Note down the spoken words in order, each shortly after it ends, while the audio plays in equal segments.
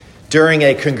during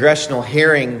a congressional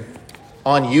hearing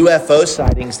on UFO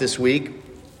sightings this week.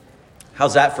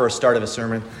 How's that for a start of a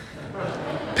sermon?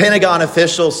 Pentagon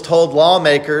officials told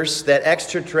lawmakers that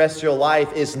extraterrestrial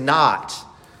life is not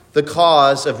the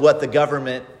cause of what the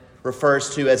government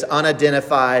refers to as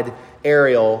unidentified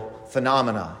aerial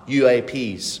phenomena,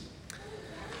 UAPs.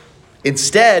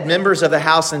 Instead, members of the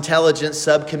House Intelligence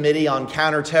Subcommittee on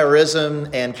Counterterrorism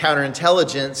and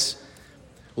Counterintelligence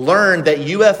learned that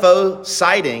UFO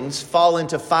sightings fall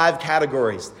into 5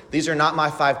 categories. These are not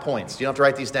my 5 points. You don't have to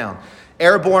write these down.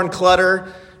 Airborne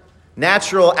clutter,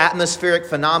 natural atmospheric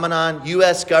phenomenon,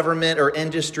 U.S. government or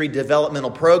industry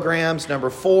developmental programs. Number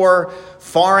 4,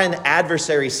 foreign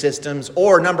adversary systems.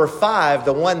 Or number 5,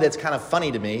 the one that's kind of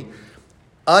funny to me,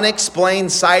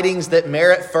 unexplained sightings that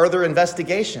merit further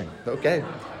investigation. Okay,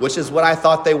 which is what I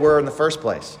thought they were in the first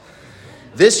place.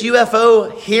 This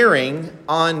UFO hearing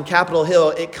on Capitol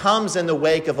Hill, it comes in the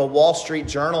wake of a Wall Street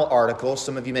Journal article,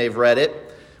 some of you may have read it,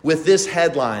 with this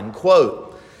headline,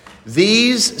 quote,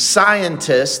 "These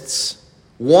scientists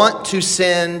want to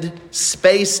send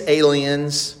space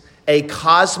aliens a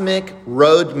cosmic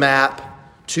roadmap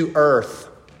to Earth."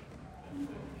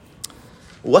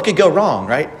 What could go wrong,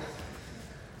 right?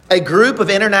 A group of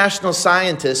international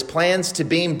scientists plans to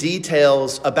beam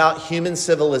details about human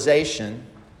civilization,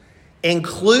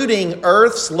 including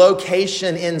Earth's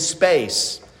location in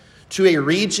space, to a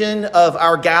region of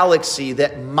our galaxy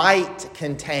that might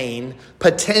contain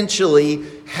potentially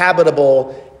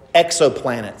habitable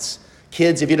exoplanets.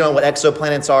 Kids, if you don't know what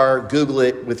exoplanets are, Google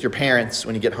it with your parents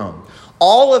when you get home.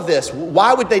 All of this,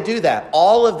 why would they do that?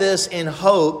 All of this in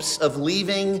hopes of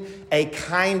leaving a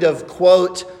kind of,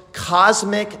 quote,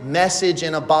 cosmic message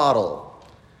in a bottle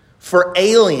for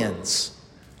aliens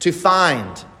to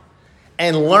find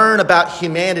and learn about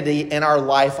humanity and our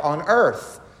life on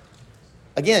Earth.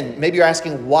 Again, maybe you're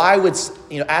asking, why would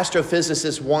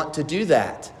astrophysicists want to do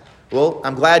that? Well,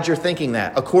 I'm glad you're thinking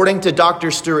that. According to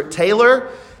Dr. Stuart Taylor,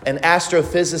 an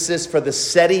astrophysicist for the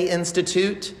SETI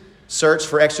Institute, Search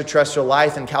for Extraterrestrial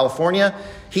Life in California,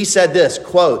 he said this,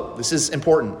 quote, this is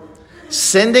important,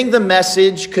 "Sending the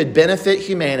message could benefit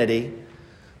humanity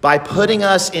by putting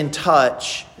us in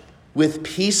touch with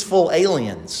peaceful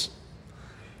aliens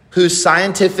whose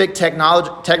scientific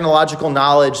technological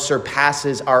knowledge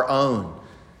surpasses our own."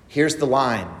 Here's the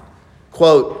line,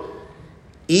 quote,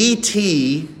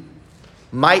 "ET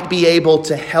might be able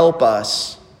to help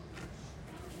us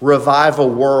revive a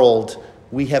world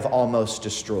we have almost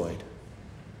destroyed."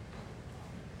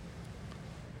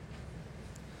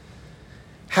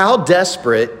 How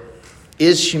desperate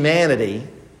is humanity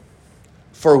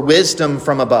for wisdom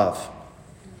from above,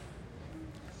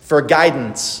 for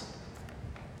guidance,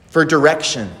 for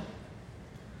direction,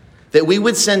 that we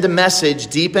would send a message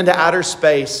deep into outer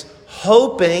space,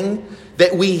 hoping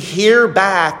that we hear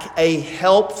back a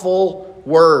helpful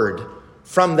word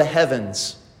from the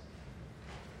heavens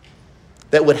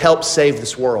that would help save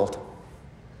this world.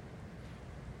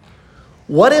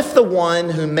 What if the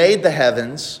one who made the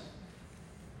heavens,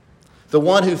 the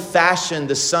one who fashioned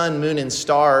the sun, moon, and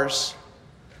stars,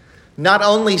 not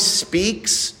only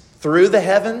speaks through the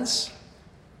heavens,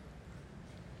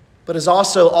 but has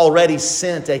also already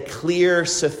sent a clear,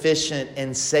 sufficient,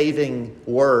 and saving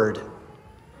word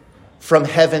from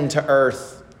heaven to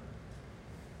earth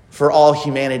for all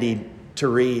humanity to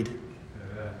read?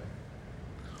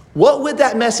 What would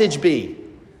that message be?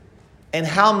 And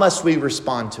how must we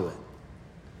respond to it?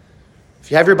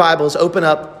 If you have your Bibles, open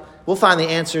up. We'll find the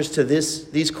answers to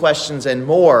these questions and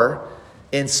more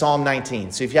in Psalm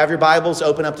 19. So if you have your Bibles,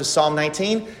 open up to Psalm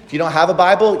 19. If you don't have a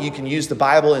Bible, you can use the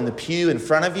Bible in the pew in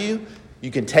front of you.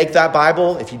 You can take that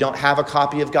Bible. If you don't have a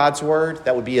copy of God's Word,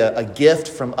 that would be a gift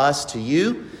from us to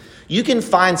you. You can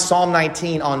find Psalm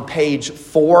 19 on page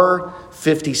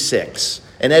 456.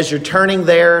 And as you're turning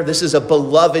there, this is a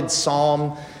beloved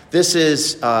psalm. This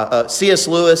is C.S.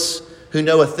 Lewis, who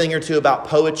know a thing or two about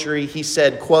poetry. He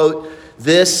said, quote,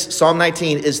 "This, Psalm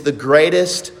 19, is the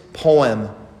greatest poem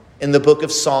in the book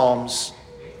of Psalms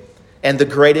and the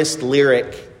greatest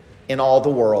lyric in all the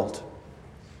world."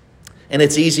 And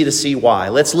it's easy to see why.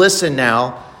 Let's listen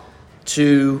now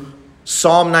to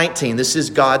Psalm 19. This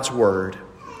is God's word.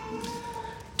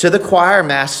 To the choir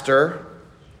master,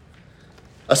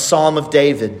 a psalm of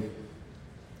David.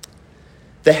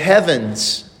 The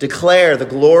heavens declare the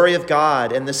glory of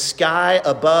God, and the sky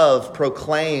above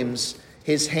proclaims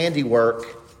his handiwork.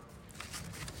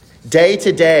 Day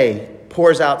to day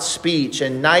pours out speech,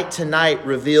 and night to night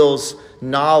reveals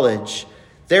knowledge.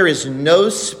 There is no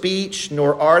speech,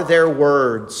 nor are there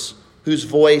words whose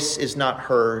voice is not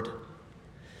heard.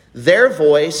 Their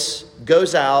voice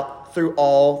goes out through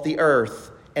all the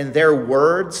earth, and their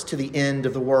words to the end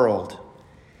of the world.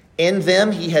 In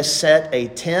them he has set a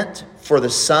tent for the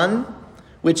sun,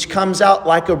 which comes out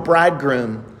like a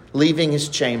bridegroom leaving his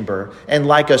chamber, and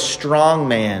like a strong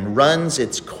man runs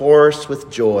its course with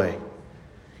joy.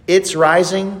 Its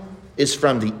rising is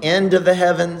from the end of the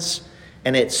heavens,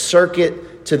 and its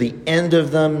circuit to the end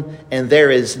of them, and there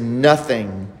is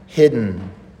nothing hidden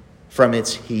from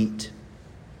its heat.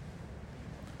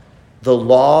 The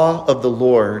law of the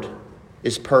Lord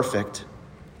is perfect,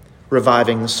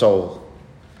 reviving the soul.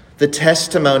 The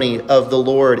testimony of the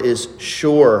Lord is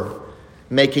sure,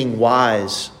 making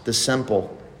wise the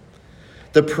simple.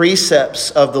 The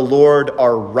precepts of the Lord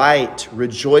are right,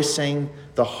 rejoicing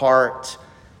the heart.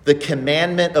 The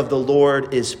commandment of the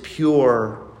Lord is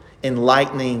pure,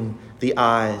 enlightening the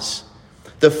eyes.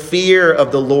 The fear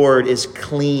of the Lord is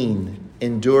clean,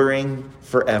 enduring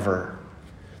forever.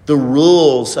 The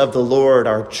rules of the Lord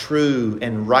are true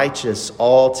and righteous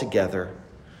altogether.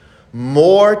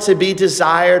 More to be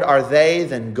desired are they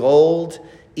than gold,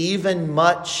 even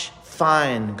much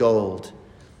fine gold.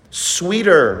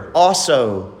 Sweeter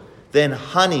also than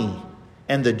honey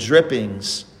and the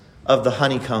drippings of the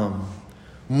honeycomb.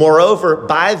 Moreover,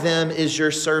 by them is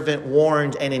your servant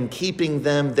warned, and in keeping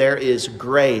them there is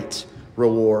great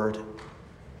reward.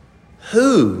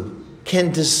 Who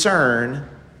can discern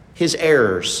his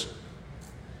errors?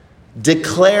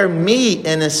 Declare me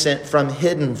innocent from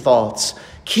hidden faults.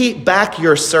 Keep back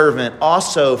your servant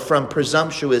also from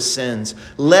presumptuous sins.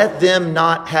 Let them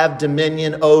not have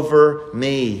dominion over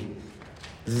me.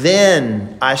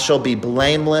 Then I shall be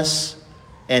blameless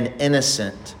and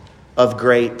innocent of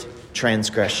great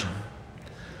transgression.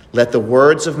 Let the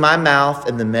words of my mouth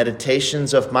and the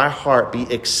meditations of my heart be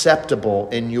acceptable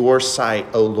in your sight,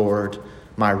 O Lord,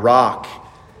 my rock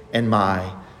and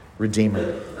my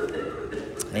redeemer.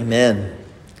 Amen.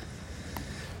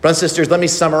 Brothers and sisters, let me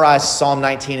summarize Psalm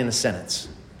 19 in a sentence.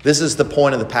 This is the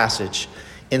point of the passage.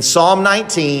 In Psalm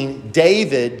 19,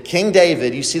 David, King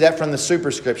David, you see that from the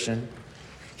superscription,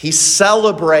 he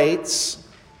celebrates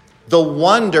the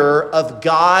wonder of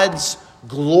God's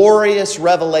glorious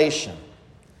revelation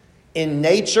in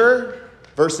nature,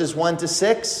 verses 1 to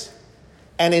 6,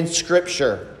 and in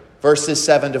Scripture, verses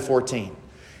 7 to 14.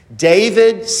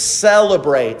 David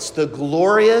celebrates the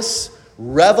glorious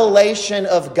revelation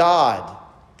of God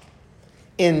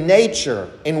in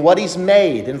nature, in what he's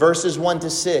made, in verses 1 to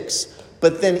 6,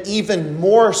 but then even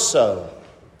more so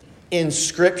in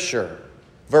Scripture,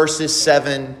 verses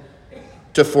 7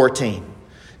 to 14.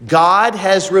 God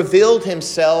has revealed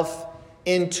himself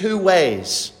in two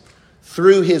ways,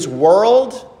 through his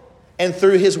world and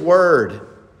through his word.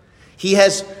 He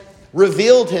has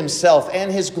revealed himself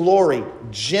and his glory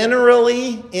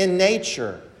generally in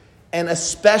nature and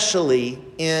especially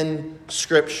in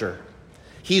Scripture.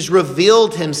 He's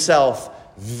revealed himself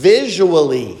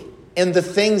visually in the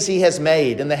things he has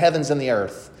made in the heavens and the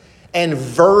earth, and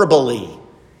verbally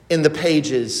in the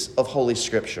pages of Holy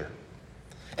Scripture.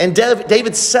 And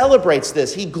David celebrates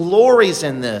this. He glories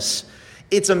in this.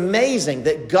 It's amazing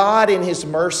that God in his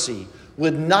mercy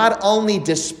would not only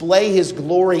display his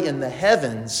glory in the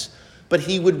heavens, but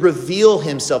he would reveal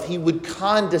himself. He would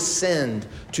condescend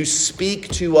to speak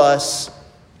to us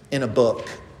in a book.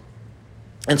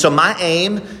 And so my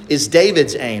aim is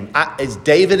David's aim. As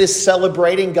David is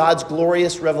celebrating God's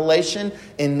glorious revelation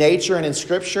in nature and in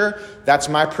Scripture, that's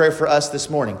my prayer for us this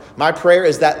morning. My prayer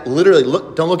is that literally,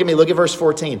 don't look at me, look at verse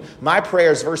 14. My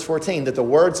prayer is verse 14, that the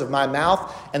words of my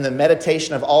mouth and the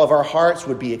meditation of all of our hearts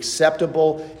would be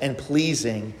acceptable and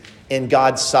pleasing in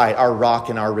God's sight, our rock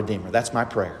and our redeemer. That's my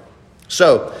prayer.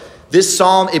 So this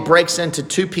psalm, it breaks into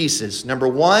two pieces. Number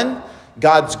one,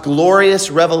 God's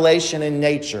glorious revelation in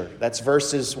nature. That's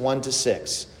verses 1 to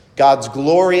 6. God's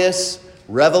glorious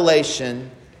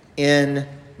revelation in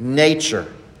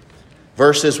nature.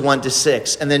 Verses 1 to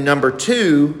 6. And then number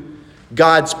two,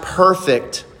 God's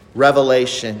perfect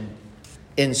revelation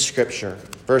in Scripture.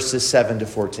 Verses 7 to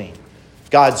 14.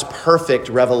 God's perfect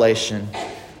revelation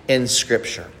in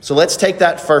Scripture. So let's take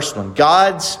that first one.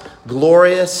 God's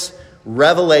glorious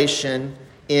revelation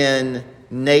in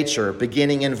nature,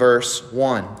 beginning in verse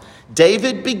 1.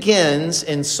 David begins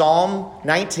in Psalm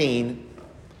 19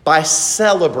 by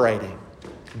celebrating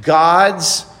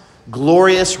God's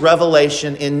glorious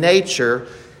revelation in nature,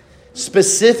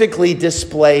 specifically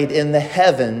displayed in the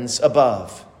heavens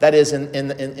above. That is, in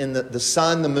the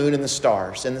sun, the moon, and the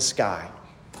stars in the sky.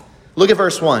 Look at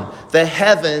verse 1. The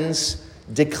heavens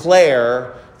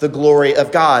declare the glory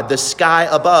of God. The sky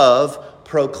above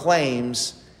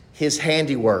proclaims his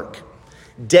handiwork.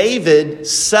 David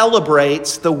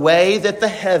celebrates the way that the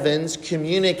heavens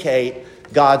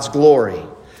communicate God's glory.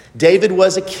 David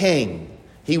was a king.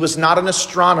 He was not an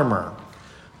astronomer.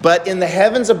 But in the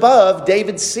heavens above,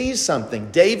 David sees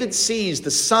something. David sees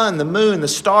the sun, the moon, the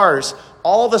stars,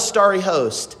 all the starry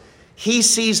host. He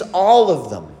sees all of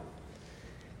them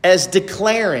as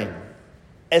declaring,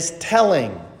 as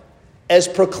telling, as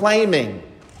proclaiming,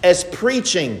 as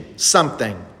preaching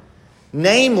something.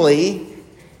 Namely,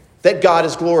 that God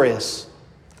is glorious,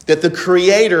 that the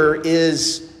Creator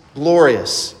is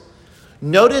glorious.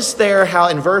 Notice there how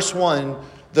in verse 1,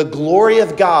 the glory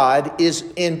of God is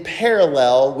in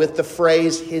parallel with the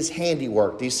phrase his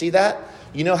handiwork. Do you see that?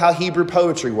 You know how Hebrew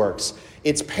poetry works.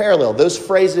 It's parallel. Those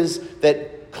phrases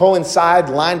that coincide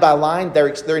line by line, they're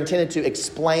intended to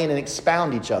explain and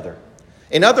expound each other.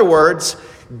 In other words,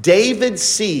 David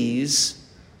sees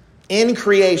in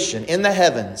creation, in the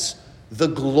heavens, the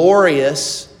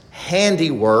glorious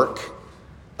handiwork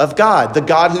of God, the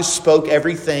God who spoke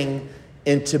everything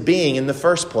into being in the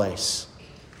first place.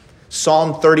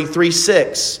 Psalm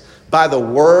 33:6, by the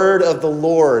word of the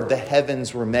Lord the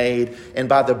heavens were made, and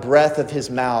by the breath of his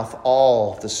mouth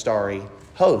all the starry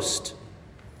host.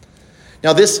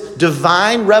 Now this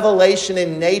divine revelation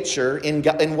in nature,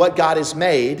 in what God has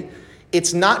made,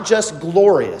 it's not just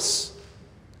glorious.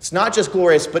 It's not just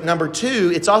glorious, but number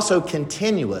two, it's also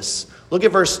continuous. Look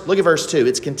at verse 2.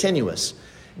 It's continuous.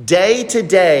 Day to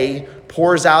day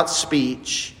pours out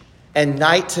speech, and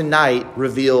night to night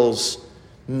reveals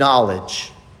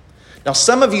knowledge. Now,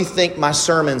 some of you think my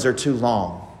sermons are too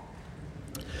long,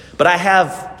 but I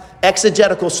have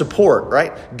exegetical support,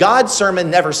 right? God's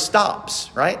sermon never stops,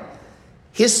 right?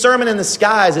 His sermon in the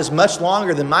skies is much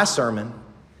longer than my sermon.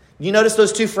 You notice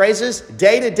those two phrases?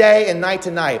 Day to day and night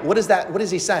to night. What is that? What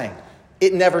is he saying?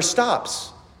 It never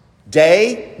stops.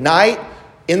 Day, night.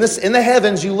 In the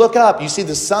heavens, you look up. You see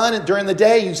the sun during the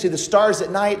day. You see the stars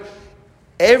at night.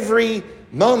 Every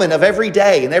moment of every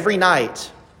day and every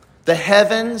night, the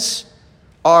heavens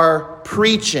are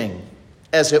preaching,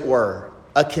 as it were,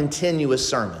 a continuous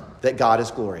sermon that God is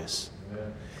glorious.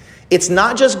 Amen. It's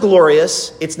not just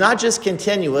glorious. It's not just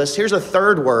continuous. Here's a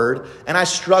third word, and I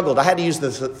struggled. I had to use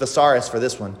the thesaurus for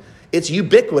this one. It's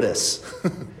ubiquitous.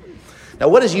 Now,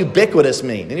 what does ubiquitous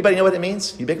mean? Anybody know what it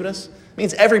means? Ubiquitous? It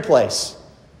means every place.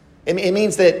 It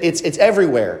means that it's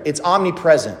everywhere. It's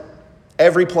omnipresent.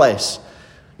 Every place.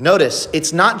 Notice,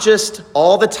 it's not just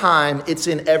all the time. It's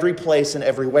in every place and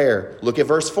everywhere. Look at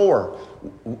verse 4.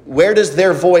 Where does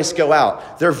their voice go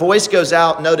out? Their voice goes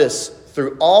out, notice,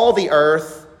 through all the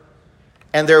earth,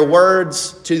 and their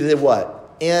words to the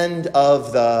what? End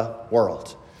of the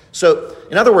world. So,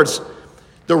 in other words,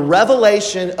 the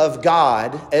revelation of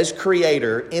God as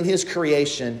creator in his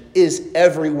creation is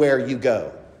everywhere you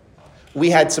go.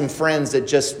 We had some friends that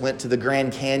just went to the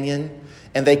Grand Canyon,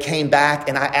 and they came back,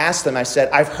 and I asked them, I said,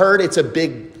 I've heard it's a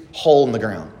big hole in the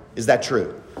ground. Is that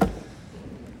true?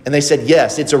 And they said,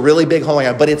 yes, it's a really big hole in the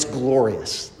ground, but it's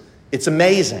glorious. It's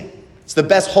amazing. It's the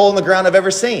best hole in the ground I've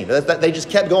ever seen. They just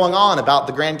kept going on about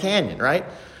the Grand Canyon, right?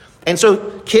 And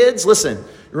so, kids, listen,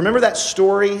 remember that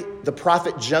story, the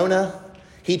prophet Jonah?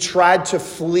 He tried to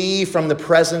flee from the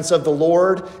presence of the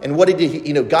Lord. And what did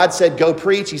he, God said, go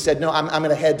preach. He said, no, I'm going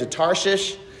to head to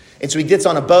Tarshish. And so he gets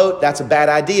on a boat. That's a bad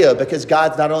idea because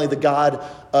God's not only the God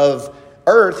of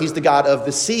earth, he's the God of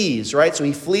the seas, right? So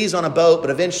he flees on a boat, but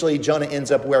eventually Jonah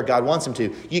ends up where God wants him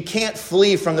to. You can't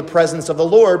flee from the presence of the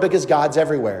Lord because God's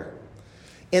everywhere.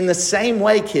 In the same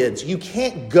way, kids, you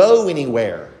can't go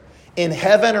anywhere in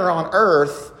heaven or on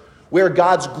earth where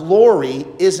God's glory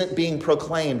isn't being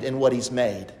proclaimed in what he's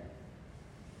made.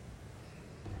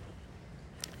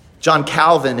 John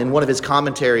Calvin, in one of his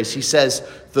commentaries, he says,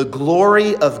 the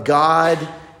glory of God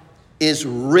is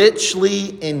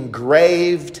richly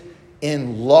engraved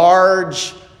in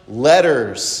large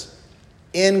letters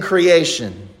in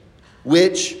creation,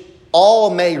 which all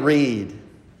may read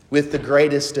with the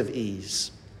greatest of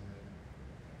ease.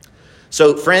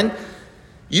 So, friend,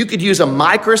 you could use a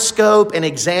microscope and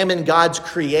examine God's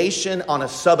creation on a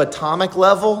subatomic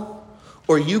level,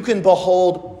 or you can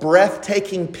behold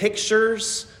breathtaking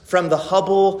pictures from the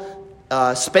Hubble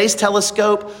Space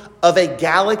Telescope of a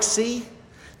galaxy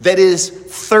that is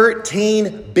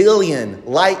 13 billion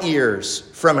light years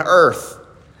from Earth.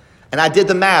 And I did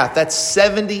the math. That's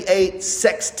 78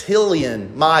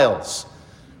 sextillion miles.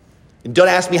 And don't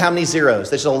ask me how many zeros.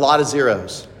 There's a lot of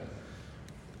zeros.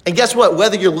 And guess what?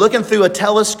 Whether you're looking through a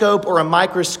telescope or a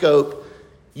microscope,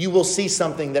 you will see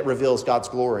something that reveals God's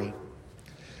glory.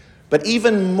 But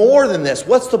even more than this,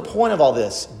 what's the point of all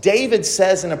this? David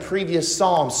says in a previous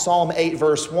psalm, Psalm 8,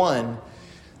 verse 1,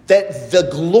 that the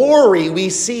glory we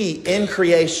see in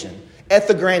creation, at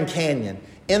the Grand Canyon,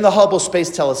 in the Hubble Space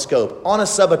Telescope, on a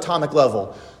subatomic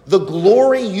level, the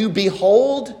glory you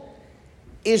behold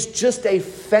is just a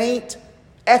faint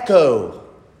echo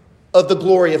of the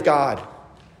glory of God.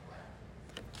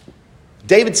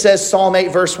 David says, Psalm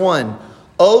 8, verse 1,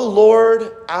 O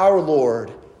Lord, our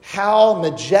Lord, how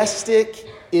majestic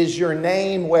is your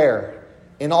name where?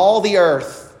 In all the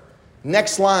earth.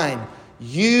 Next line,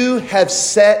 you have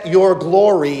set your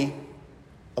glory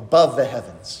above the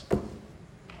heavens.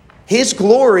 His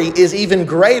glory is even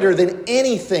greater than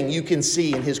anything you can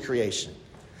see in his creation.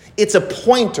 It's a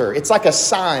pointer. It's like a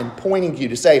sign pointing you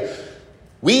to say,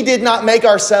 we did not make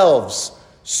ourselves.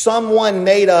 Someone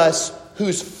made us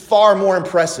who's far more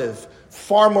impressive,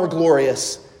 far more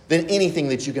glorious than anything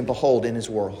that you can behold in his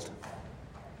world.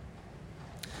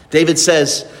 David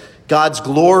says God's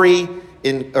glory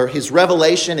or his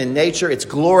revelation in nature, it's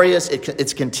glorious,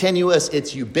 it's continuous,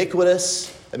 it's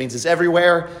ubiquitous. That means it's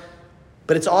everywhere.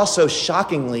 But it's also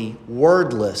shockingly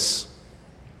wordless.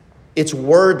 It's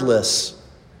wordless.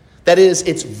 That is,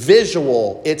 it's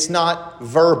visual. It's not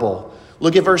verbal.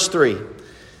 Look at verse 3.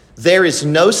 There is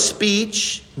no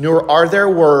speech, nor are there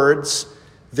words.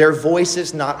 Their voice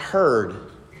is not heard.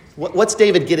 What's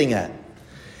David getting at?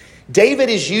 David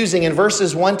is using in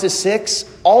verses 1 to 6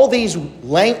 all these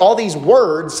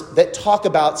words that talk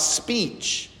about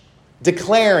speech,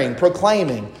 declaring,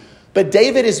 proclaiming. But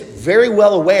David is very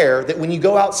well aware that when you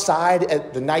go outside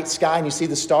at the night sky and you see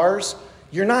the stars,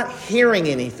 you're not hearing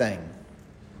anything.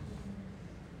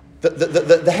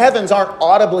 The heavens aren't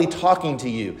audibly talking to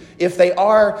you. If they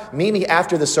are, meet me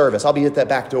after the service. I'll be at that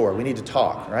back door. We need to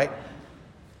talk, right?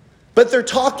 But they're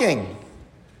talking.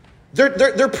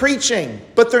 They're preaching,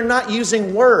 but they're not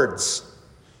using words.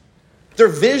 They're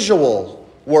visual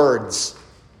words.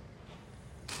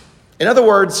 In other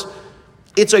words,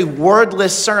 it's a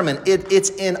wordless sermon.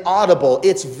 It's inaudible.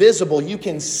 It's visible. You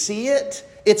can see it.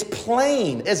 It's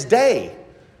plain as day,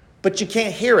 but you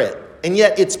can't hear it. And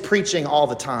yet it's preaching all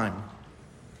the time.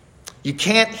 You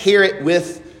can't hear it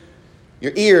with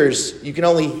your ears. You can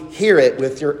only hear it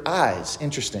with your eyes.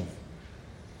 Interesting.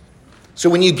 So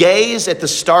when you gaze at the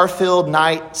star-filled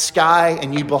night sky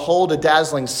and you behold a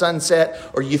dazzling sunset,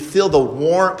 or you feel the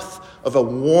warmth of a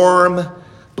warm,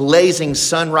 blazing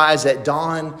sunrise at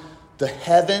dawn, the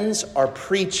heavens are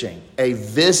preaching a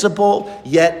visible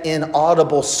yet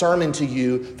inaudible sermon to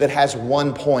you that has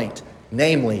one point,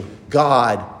 namely,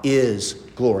 God is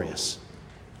glorious.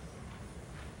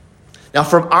 Now,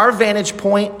 from our vantage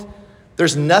point,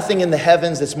 there's nothing in the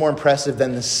heavens that's more impressive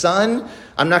than the sun.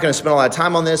 I'm not going to spend a lot of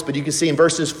time on this, but you can see in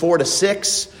verses 4 to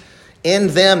 6, in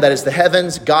them, that is the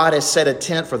heavens, God has set a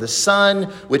tent for the sun,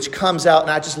 which comes out.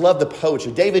 And I just love the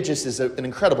poetry. David just is an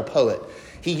incredible poet.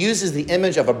 He uses the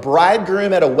image of a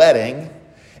bridegroom at a wedding,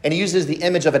 and he uses the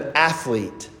image of an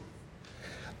athlete.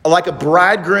 Like a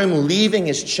bridegroom leaving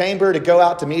his chamber to go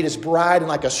out to meet his bride, and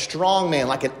like a strong man,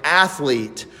 like an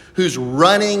athlete who's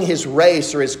running his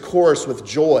race or his course with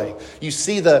joy. You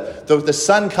see the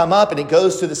sun come up and it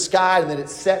goes to the sky and then it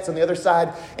sets on the other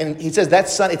side. And he says that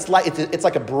sun, it's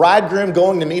like a bridegroom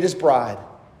going to meet his bride.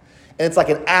 And it's like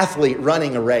an athlete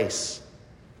running a race.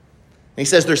 And he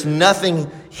says there's nothing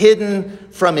hidden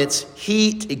from its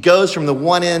heat. It goes from the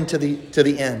one end to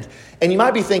the end. And you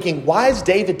might be thinking, why is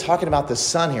David talking about the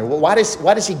sun here? Well, why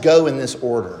does he go in this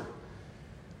order?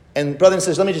 And brothers and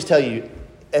sisters, let me just tell you,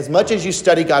 as much as you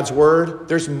study God's word,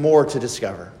 there's more to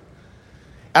discover.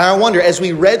 And I wonder, as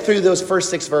we read through those first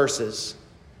 6 verses,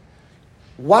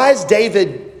 why is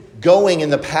David going in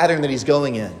the pattern that he's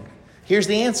going in? Here's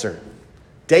the answer.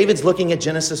 David's looking at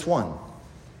Genesis 1.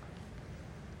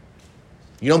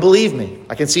 You don't believe me.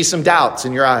 I can see some doubts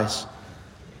in your eyes.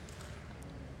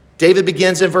 David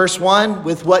begins in verse 1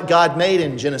 with what God made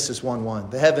in Genesis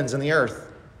 1:1, the heavens and the earth.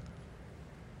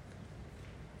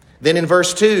 Then in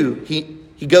verse 2,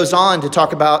 he goes on to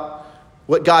talk about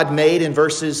what God made in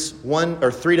verses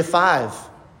 3 to 5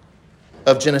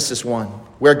 of Genesis 1,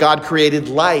 where God created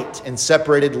light and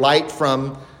separated light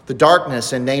from the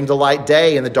darkness and named the light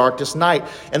day and the darkness night.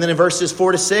 And then in verses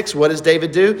 4 to 6, what does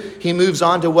David do? He moves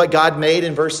on to what God made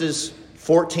in verses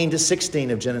 14 to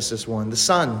 16 of Genesis 1, the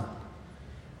sun.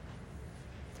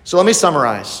 So let me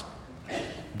summarize.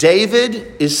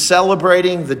 David is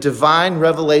celebrating the divine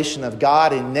revelation of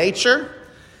God in nature,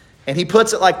 and he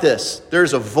puts it like this.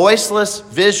 There's a voiceless,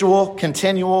 visual,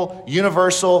 continual,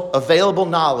 universal, available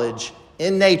knowledge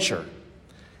in nature.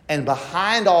 And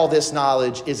behind all this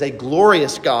knowledge is a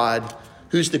glorious God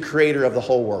who's the creator of the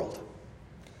whole world.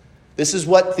 This is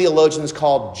what theologians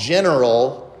call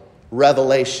general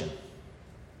revelation.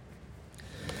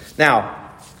 Now,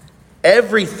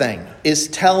 everything is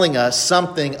telling us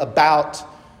something about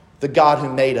the God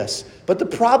who made us. But the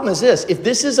problem is this: if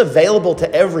this is available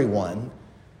to everyone,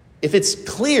 if it's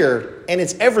clear and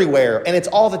it's everywhere and it's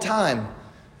all the time,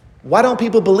 why don't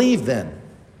people believe then?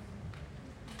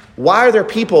 Why are there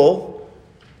people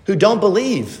who don't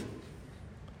believe?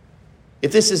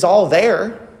 If this is all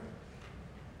there,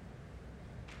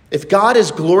 if God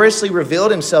has gloriously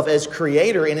revealed himself as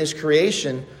creator in his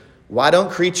creation, why don't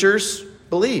creatures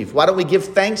believe? Why don't we give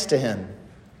thanks to him?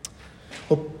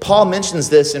 Well, Paul mentions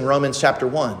this in Romans chapter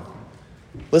 1.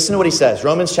 Listen to what he says.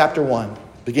 Romans chapter 1,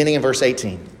 beginning in verse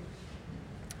 18.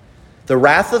 The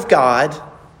wrath of God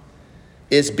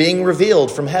is being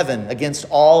revealed from heaven against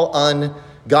all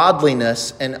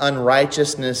ungodliness and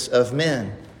unrighteousness of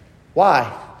men.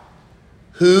 Why?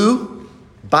 Who,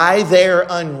 by their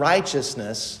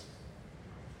unrighteousness,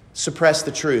 suppress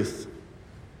the truth.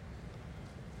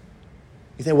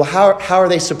 You think, well, how are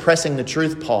they suppressing the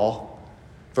truth, Paul?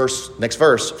 Next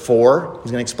verse, 4,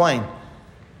 he's going to explain.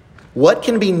 What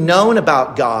can be known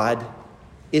about God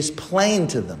is plain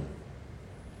to them.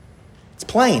 It's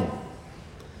plain.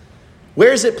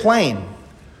 Where is it plain?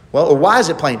 Well, or why is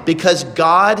it plain? Because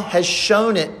God has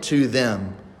shown it to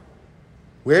them.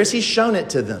 Where has he shown it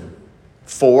to them?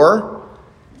 For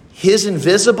his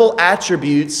invisible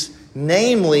attributes,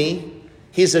 namely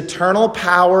his eternal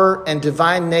power and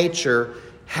divine nature,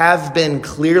 have been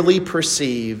clearly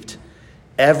perceived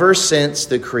ever since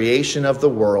the creation of the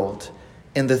world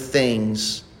and the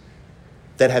things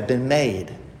that have been made.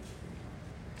 And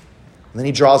then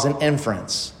he draws an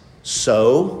inference.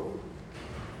 So,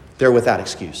 they're without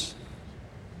excuse.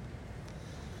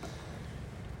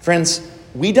 Friends,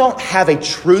 we don't have a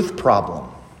truth problem.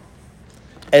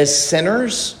 As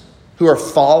sinners who are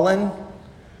fallen,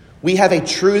 we have a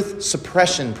truth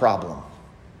suppression problem.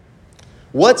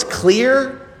 What's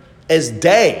clear as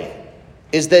day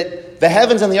is that the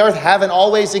heavens and the earth haven't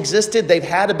always existed. They've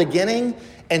had a beginning,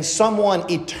 and someone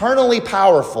eternally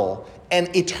powerful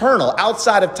and eternal,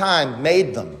 outside of time,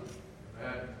 made them.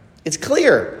 It's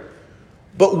clear.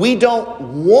 But we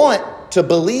don't want to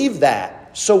believe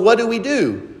that. So what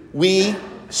do? We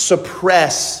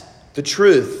suppress the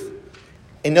truth.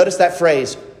 And notice that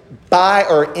phrase, by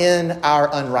or in our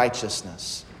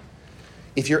unrighteousness.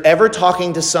 If you're ever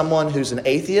talking to someone who's an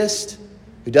atheist,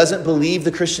 who doesn't believe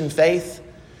the Christian faith,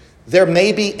 there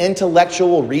may be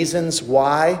intellectual reasons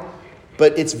why,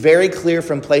 but it's very clear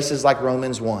from places like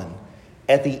Romans 1.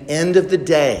 At the end of the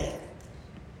day,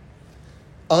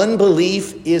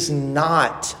 unbelief is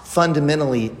not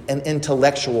fundamentally an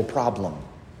intellectual problem.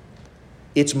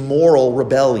 It's moral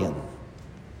rebellion.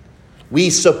 We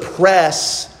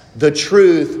suppress the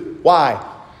truth. Why?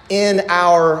 In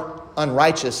our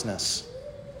unrighteousness.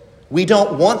 We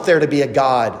don't want there to be a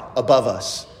God above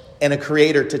us and a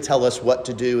creator to tell us what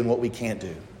to do and what we can't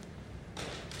do.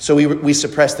 So we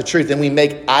suppress the truth and we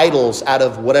make idols out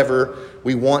of whatever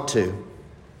we want to.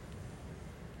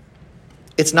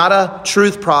 It's not a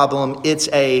truth problem, it's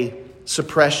a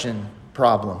suppression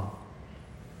problem.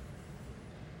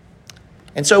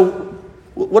 And so,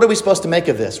 what are we supposed to make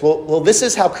of this? Well, this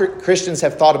is how Christians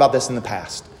have thought about this in the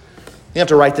past. You have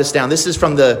to write this down. This is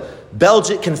from the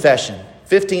Belgic Confession,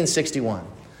 1561.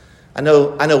 I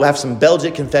know we have some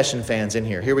Belgic Confession fans in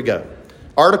here. Here we go.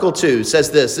 Article 2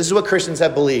 says this. This is what Christians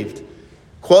have believed.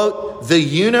 Quote, the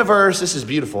universe, this is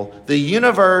beautiful. The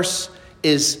universe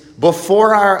is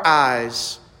before our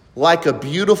eyes like a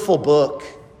beautiful book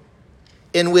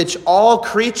in which all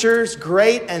creatures,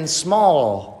 great and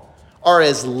small, are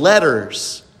as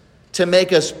letters to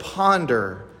make us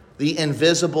ponder the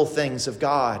invisible things of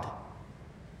God.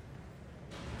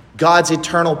 God's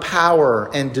eternal power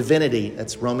and divinity,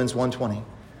 that's Romans 1:20.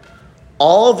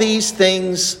 All these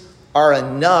things are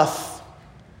enough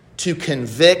to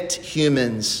convict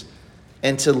humans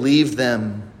and to leave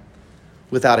them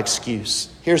without excuse.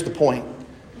 Here's the point.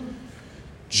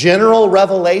 General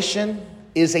revelation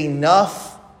is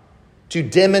enough to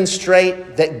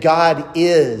demonstrate that God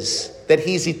is, that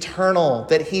he's eternal,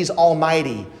 that he's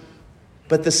almighty.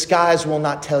 But the skies will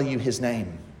not tell you his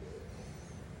name.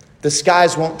 The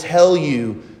skies won't tell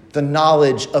you the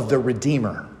knowledge of the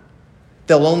Redeemer.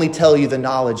 They'll only tell you the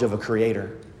knowledge of a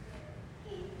creator.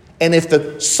 And if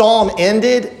the psalm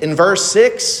ended in verse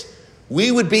 6,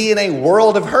 we would be in a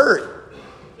world of hurt.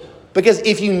 Because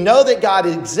if you know that God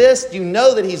exists, you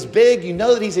know that he's big, you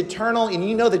know that he's eternal, and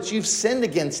you know that you've sinned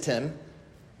against him,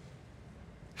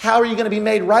 how are you going to be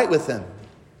made right with him?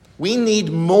 We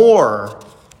need more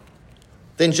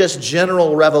than just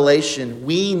general revelation.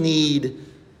 We need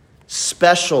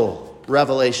special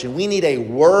revelation. We need a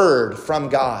word from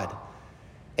God.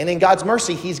 And in God's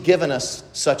mercy, he's given us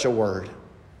such a word.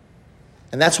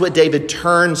 And that's what David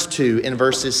turns to in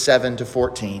verses 7 to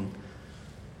 14.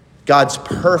 God's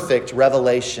perfect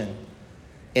revelation.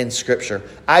 in Scripture.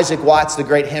 Isaac Watts, the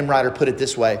great hymn writer, put it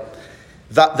this way: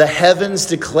 the heavens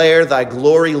declare thy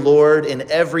glory, Lord, in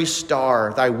every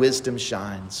star thy wisdom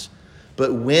shines.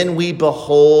 But when we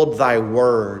behold thy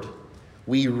word,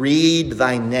 we read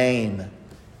thy name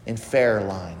in fair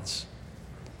lines.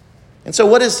 And so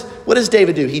what does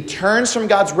David do? He turns from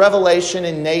God's revelation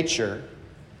in nature,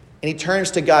 and he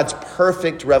turns to God's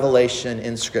perfect revelation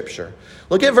in Scripture.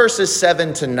 Look at verses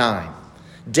 7 to 9.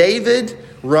 David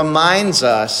reminds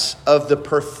us of the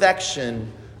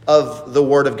perfection of the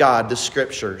Word of God, the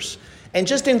Scriptures. And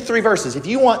just in 3 verses, if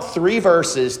you want 3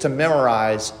 verses to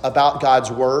memorize about God's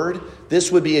Word,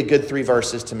 this would be a good 3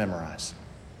 verses to memorize.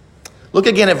 Look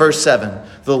again at verse 7.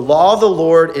 The law of the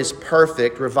Lord is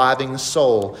perfect, reviving the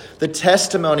soul. The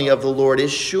testimony of the Lord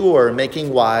is sure,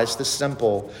 making wise the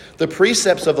simple. The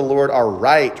precepts of the Lord are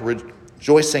right,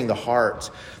 rejoicing the heart.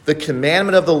 The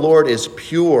commandment of the Lord is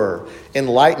pure,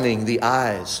 enlightening the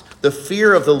eyes. The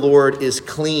fear of the Lord is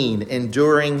clean,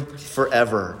 enduring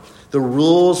forever. The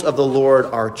rules of the Lord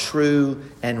are true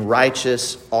and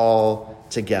righteous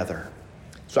altogether.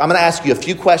 So I'm going to ask you a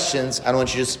few questions. I don't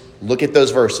want you to just look at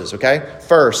those verses, okay?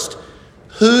 First,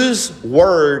 whose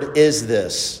word is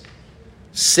this?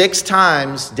 6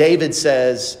 times David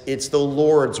says it's the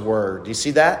Lord's word. Do you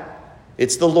see that?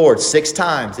 It's the Lord. 6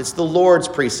 times. It's the Lord's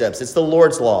precepts. It's the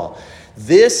Lord's law.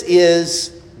 This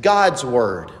is God's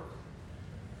word.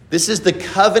 This is the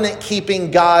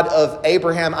covenant-keeping God of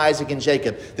Abraham, Isaac, and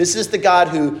Jacob. This is the God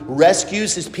who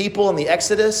rescues his people in the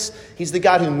Exodus. He's the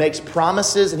God who makes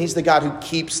promises, and he's the God who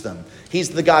keeps them. He's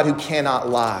the God who cannot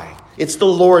lie. It's the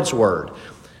Lord's word.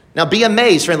 Now be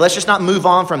amazed, friend. Let's just not move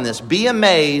on from this. Be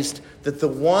amazed that the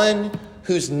one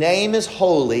whose name is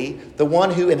holy, the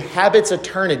one who inhabits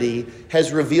eternity,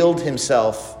 has revealed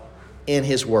himself in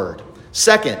his word.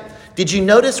 Second, did you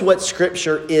notice what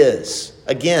Scripture is?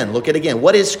 Again, look at it again.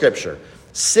 What is Scripture?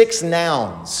 6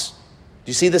 nouns. Do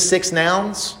you see the 6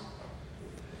 nouns?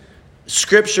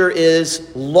 Scripture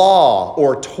is law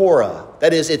or Torah.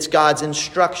 That is, it's God's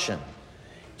instruction.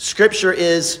 Scripture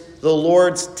is the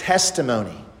Lord's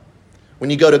testimony. When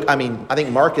you go to, I think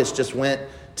Marcus just went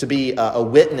to be a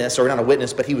witness, or not a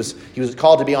witness, but he was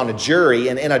called to be on a jury.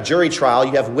 And in a jury trial,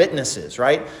 you have witnesses,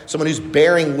 right? Someone who's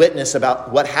bearing witness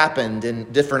about what happened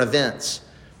in different events.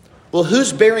 Well,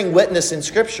 who's bearing witness in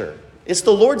Scripture? It's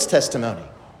the Lord's testimony.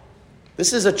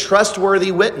 This is a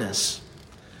trustworthy witness.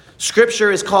 Scripture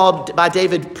is called by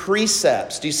David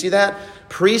precepts. Do you see that?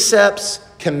 Precepts,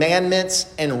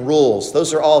 commandments, and rules.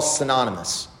 Those are all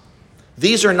synonymous.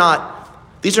 These are not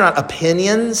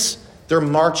opinions. They're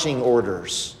marching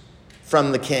orders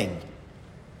from the King.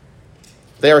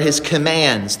 They are his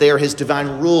commands. They are his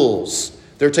divine rules.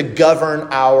 They're to govern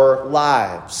our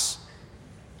lives.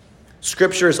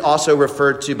 Scripture is also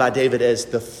referred to by David as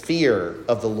the fear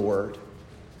of the Lord.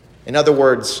 In other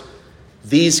words,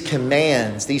 these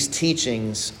commands, these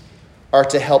teachings are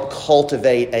to help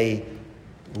cultivate a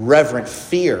reverent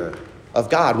fear of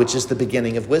God, which is the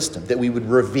beginning of wisdom, that we would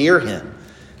revere him,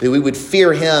 that we would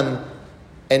fear him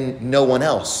and no one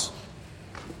else.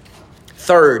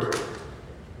 Third,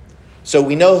 so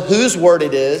we know whose word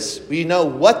it is. We know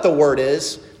what the word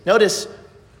is. Notice,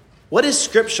 what is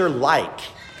Scripture like?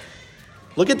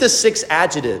 Look at the 6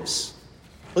 adjectives.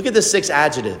 Look at the 6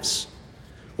 adjectives.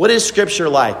 What is Scripture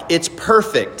like? It's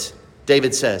perfect,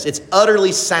 David says. It's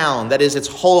utterly sound. That is, it's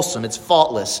wholesome. It's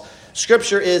faultless.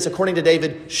 Scripture is, according to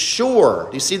David, sure.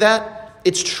 Do you see that?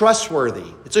 It's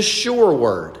trustworthy. It's a sure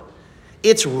word.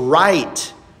 It's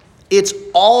right. It's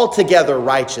altogether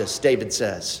righteous, David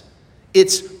says.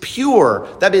 It's pure.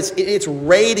 That is, it's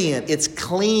radiant. It's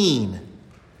clean.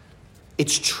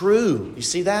 It's true. You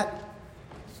see that?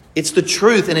 It's the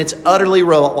truth, and it's utterly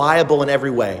reliable in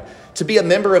every way. To be a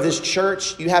member of this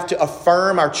church, you have to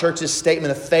affirm our church's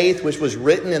statement of faith, which was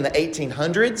written in the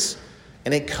 1800s.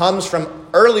 And it comes from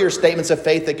earlier statements of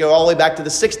faith that go all the way back to the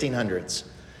 1600s.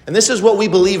 And this is what we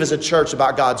believe as a church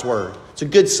about God's Word. It's a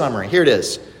good summary. Here it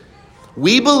is.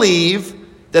 We believe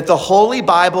that the Holy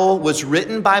Bible was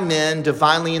written by men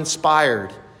divinely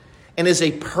inspired and is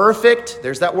a perfect,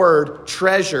 there's that word,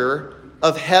 treasure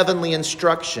of heavenly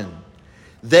instruction.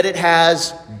 That it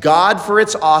has God for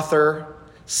its author,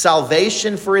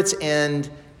 salvation for its end,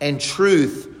 and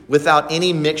truth without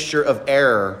any mixture of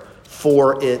error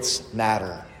for its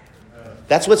matter.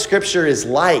 That's what Scripture is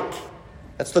like.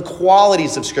 That's the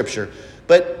qualities of Scripture.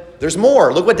 But there's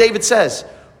more. Look what David says.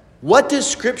 What does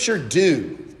Scripture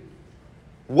do?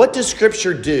 What does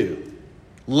Scripture do?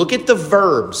 Look at the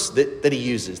verbs that he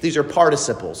uses. These are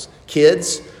participles.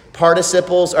 Kids,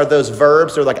 participles are those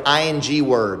verbs. They're like ing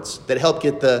words that help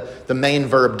get the main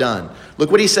verb done. Look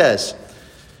what he says.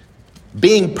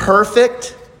 Being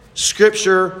perfect,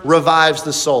 Scripture revives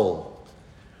the soul.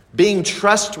 Being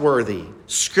trustworthy,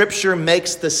 Scripture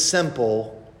makes the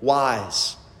simple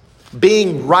wise.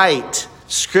 Being right,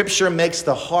 Scripture makes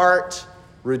the heart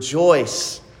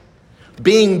rejoice.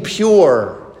 Being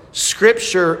pure,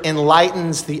 Scripture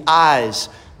enlightens the eyes.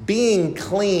 Being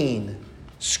clean,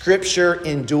 Scripture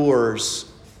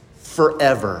endures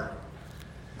forever.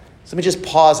 So let me just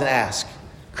pause and ask,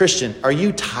 Christian, are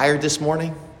you tired this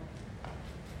morning?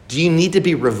 Do you need to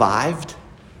be revived?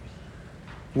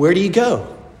 Where do you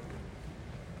go?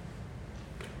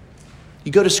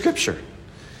 You go to Scripture.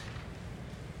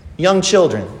 Young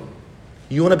children,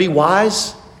 you want to be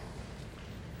wise?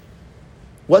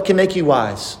 What can make you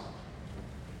wise?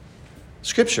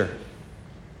 Scripture.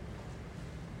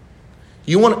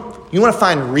 You want to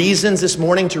find reasons this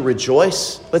morning to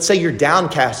rejoice? Let's say you're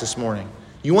downcast this morning.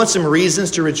 You want some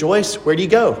reasons to rejoice? Where do you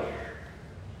go?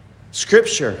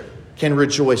 Scripture can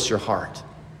rejoice your heart.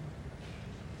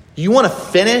 You want to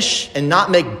finish and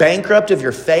not make bankrupt of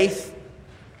your faith?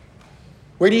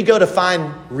 Where do you go to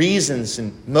find reasons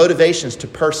and motivations to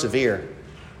persevere?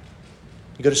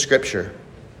 You go to Scripture.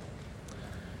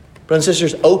 Brothers and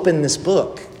sisters, open this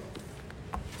book.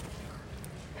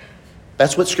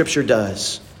 That's what Scripture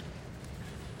does.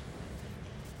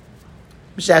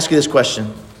 Let me just ask you this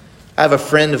question. I have a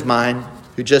friend of mine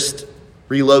who just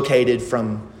relocated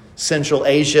from Central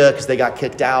Asia because they got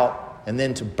kicked out, and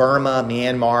then to Burma,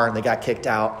 Myanmar, and they got kicked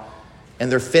out.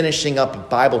 And they're finishing up a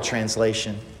Bible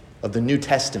translation of the New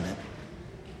Testament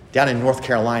down in North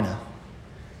Carolina.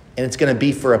 And it's going to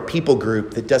be for a people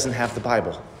group that doesn't have the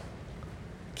Bible.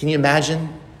 Can you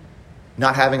imagine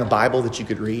not having a Bible that you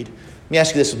could read? Let me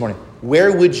ask you this morning.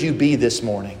 Where would you be this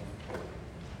morning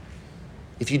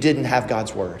if you didn't have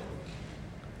God's Word?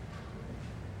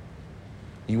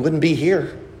 You wouldn't be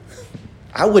here.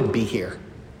 I wouldn't be here.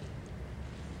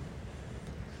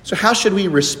 So how should we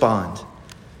respond?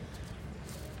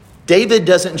 David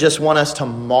doesn't just want us to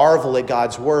marvel at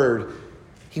God's Word.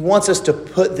 He wants us to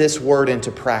put this Word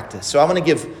into practice. So I want to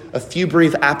give a few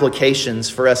brief applications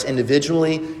for us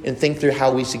individually and think through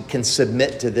how we can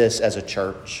submit to this as a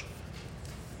church.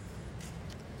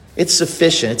 It's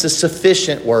sufficient. It's a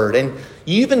sufficient Word. And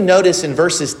you even notice in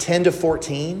verses 10 to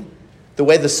 14, the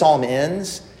way the psalm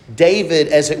ends, David,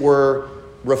 as it were,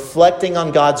 reflecting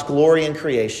on God's glory in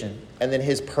creation and then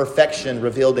His perfection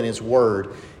revealed in His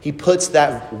Word, he puts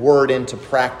that Word into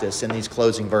practice in these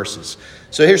closing verses.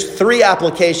 So here's 3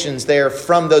 applications there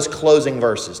from those closing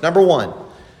verses. Number 1,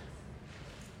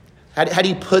 how do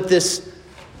you put this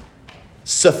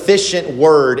sufficient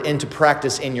Word into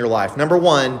practice in your life? Number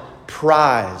 1,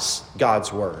 prize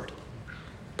God's Word.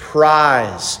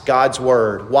 Prize God's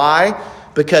Word. Why?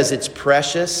 Because it's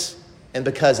precious and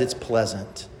because it's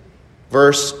pleasant.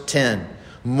 Verse 10,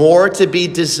 more to be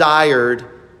desired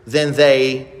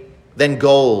than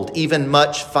gold, even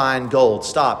much fine gold.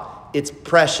 Stop. It's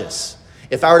precious.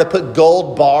 If I were to put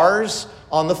gold bars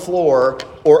on the floor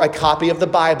or a copy of the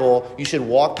Bible, you should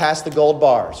walk past the gold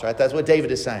bars, right? That's what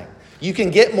David is saying. You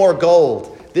can get more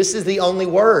gold. This is the only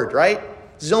word, right?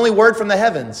 This is the only word from the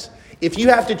heavens. If you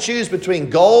have to choose between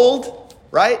gold,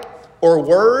 right, or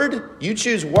word, you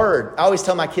choose word. I always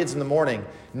tell my kids in the morning,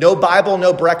 no Bible,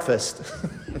 no breakfast.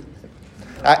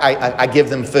 I give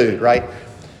them food, right?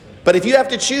 But if you have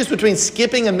to choose between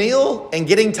skipping a meal and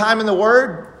getting time in the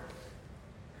Word,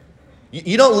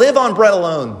 you don't live on bread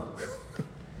alone.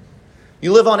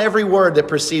 You live on every word that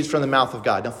proceeds from the mouth of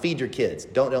God. Now feed your kids.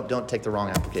 Don't take the wrong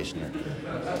application here.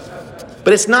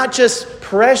 But it's not just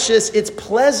precious, it's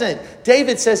pleasant.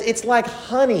 David says it's like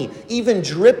honey, even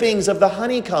drippings of the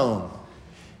honeycomb.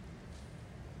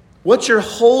 What you're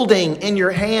holding in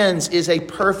your hands is a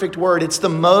perfect word. It's the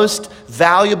most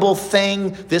valuable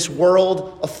thing this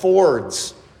world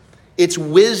affords. It's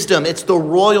wisdom. It's the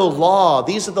royal law.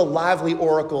 These are the lively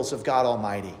oracles of God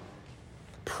Almighty.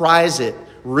 Prize it,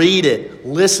 read it,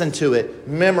 listen to it,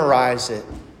 memorize it,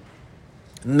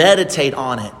 meditate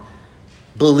on it,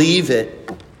 believe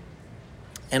it,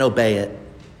 and obey it.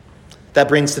 That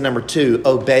brings to number 2,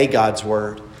 obey God's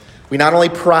word. We not only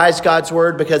prize God's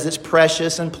word because it's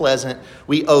precious and pleasant,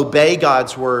 we obey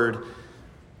God's word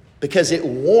because it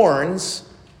warns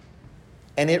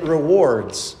and it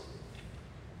rewards.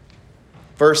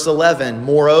 Verse 11,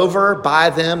 moreover, by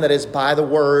them, that is by the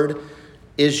word,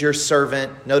 is your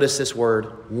servant, notice this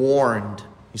word, warned.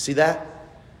 You see that?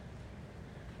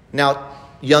 Now,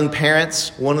 young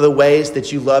parents, one of the ways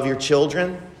that you love your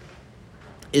children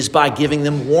is by giving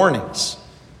them warnings.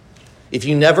 If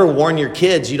you never warn your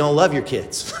kids, you don't love your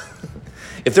kids.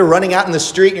 If they're running out in the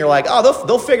street and you're like, oh,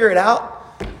 they'll figure it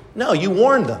out. No, you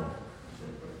warn them.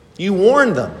 You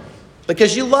warn them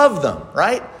because you love them,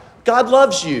 right? God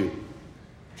loves you.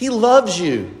 He loves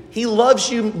you. He loves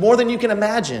you more than you can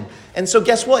imagine. And so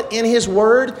guess what? In his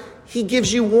word, he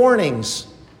gives you warnings.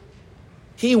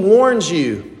 He warns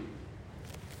you.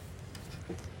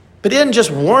 But he didn't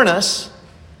just warn us.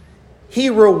 He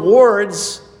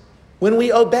rewards when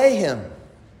we obey him.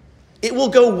 It will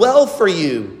go well for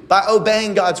you by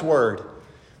obeying God's word.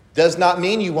 Does not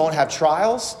mean you won't have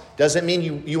trials. Doesn't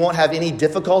mean you won't have any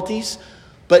difficulties.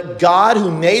 But God,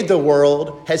 who made the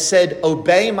world, has said,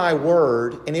 obey my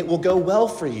word and it will go well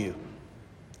for you,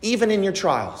 even in your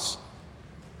trials.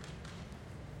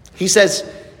 He says,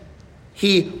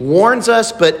 he warns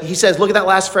us, but he says, look at that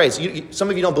last phrase. Some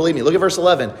of you don't believe me. Look at verse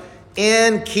 11.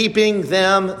 In keeping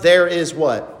them, there is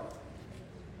what?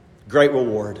 Great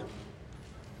reward.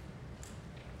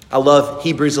 I love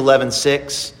Hebrews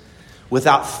 11:6.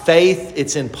 Without faith,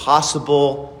 it's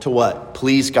impossible to what?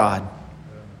 Please God.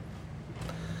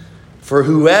 For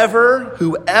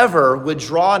whoever would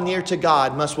draw near to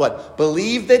God must what?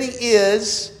 Believe that he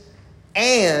is,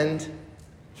 and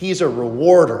he's a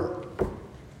rewarder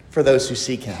for those who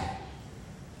seek him.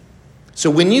 So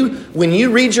when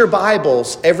you read your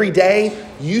Bibles every day,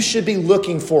 you should be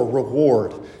looking for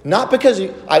reward. Not because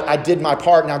I did my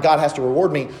part, now God has to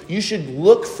reward me. You should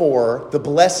look for the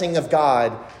blessing of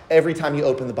God every time you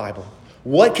open the Bible.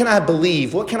 What can I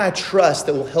believe? What can I trust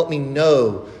that will help me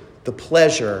know the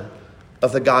pleasure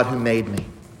of the God who made me?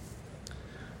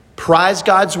 Prize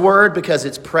God's word because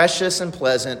it's precious and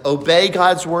pleasant. Obey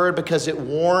God's word because it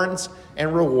warns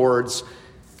and rewards.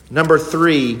 Number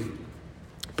 3,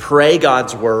 pray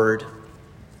God's word.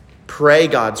 Pray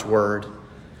God's word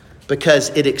because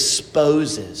it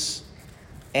exposes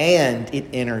and it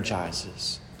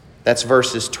energizes. That's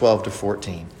verses 12 to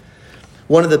 14.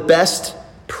 One of the best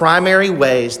primary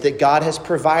ways that God has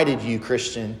provided you,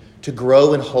 Christian, to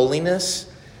grow in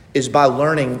holiness is by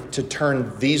learning to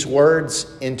turn these words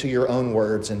into your own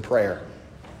words in prayer.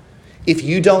 If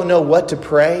you don't know what to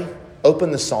pray,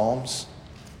 open the Psalms.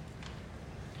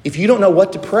 If you don't know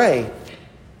what to pray,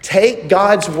 take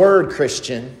God's word,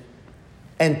 Christian,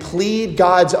 and plead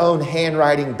God's own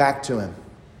handwriting back to him.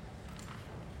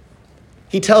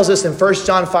 He tells us in 1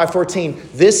 John 5:14,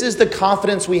 this is the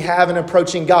confidence we have in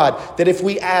approaching God, that if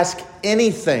we ask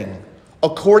anything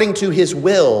according to his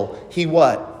will, he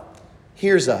what?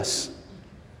 Hears us.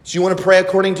 So you want to pray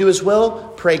according to his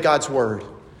will? Pray God's word.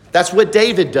 That's what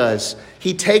David does.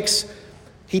 He takes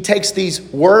these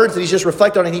words that he's just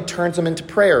reflected on and he turns them into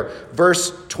prayer.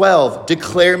 Verse 12,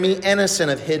 declare me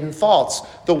innocent of hidden faults.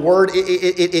 The word,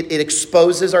 it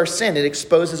exposes our sin. It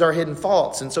exposes our hidden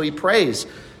faults. And so he prays,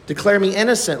 declare me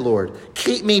innocent, Lord.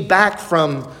 Keep me back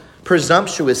from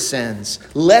presumptuous sins.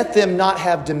 Let them not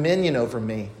have dominion over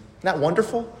me. Isn't that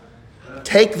wonderful?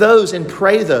 Take those and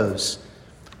pray those.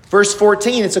 Verse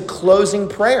 14, it's a closing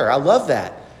prayer. I love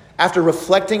that. After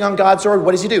reflecting on God's word,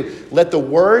 what does he do? Let the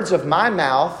words of my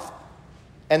mouth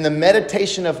and the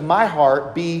meditation of my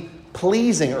heart be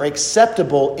pleasing or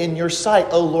acceptable in your sight,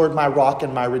 O Lord, my rock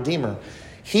and my redeemer.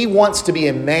 He wants to be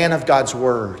a man of God's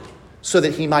word so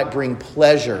that he might bring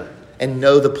pleasure and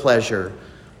know the pleasure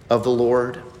of the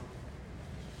Lord.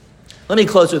 Let me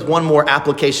close with one more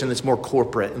application that's more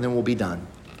corporate, and then we'll be done.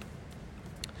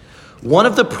 One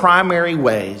of the primary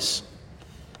ways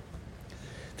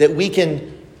that we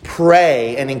can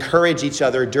pray and encourage each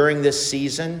other during this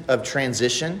season of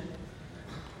transition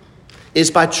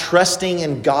is by trusting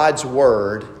in God's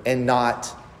word and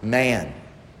not man.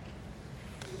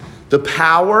 The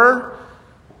power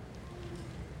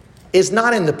is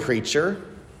not in the preacher.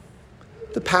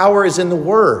 The power is in the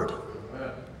word.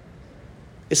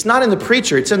 It's not in the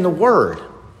preacher, it's in the word.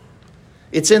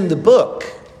 It's in the book.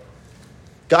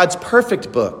 God's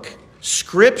perfect book.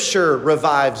 Scripture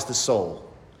revives the soul.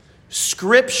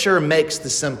 Scripture makes the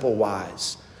simple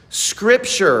wise.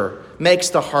 Scripture makes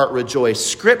the heart rejoice.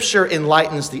 Scripture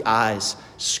enlightens the eyes.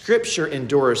 Scripture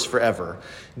endures forever.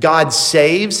 God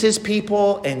saves his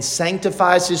people and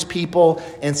sanctifies his people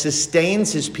and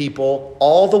sustains his people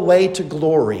all the way to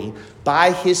glory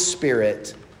by his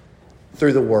Spirit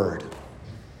through the word.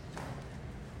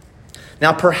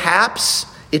 Now, perhaps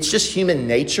it's just human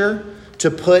nature to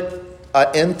put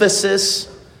emphasis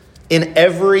in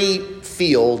every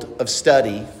field of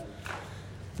study,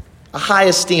 a high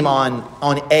esteem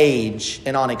on age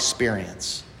and on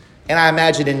experience. And I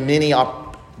imagine in many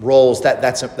roles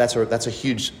that's a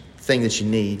huge thing that you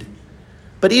need.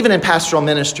 But even in pastoral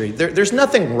ministry, there's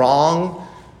nothing wrong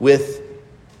with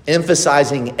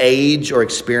emphasizing age or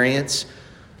experience.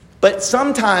 But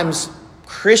sometimes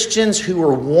Christians who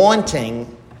are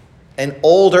wanting an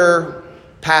older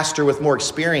pastor with more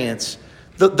experience,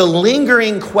 The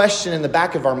lingering question in the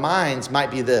back of our minds might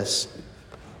be this.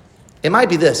 It might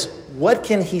be this. What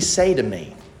can he say to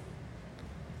me?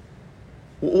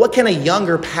 What can a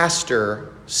younger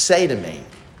pastor say to me?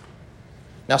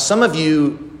 Now, some of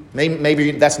you, maybe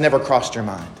that's never crossed your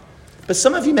mind. But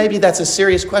some of you, maybe that's a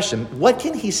serious question. What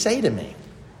can he say to me?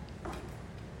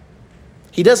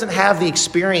 He doesn't have the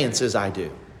experiences I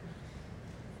do.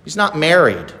 He's not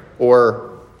married,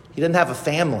 or he doesn't have a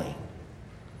family.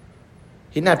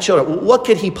 He didn't have children. What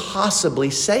could he possibly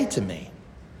say to me?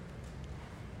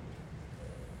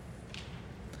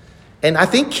 And I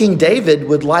think King David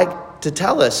would like to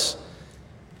tell us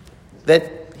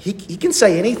that he can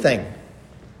say anything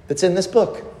that's in this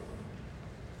book.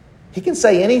 He can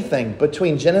say anything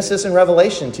between Genesis and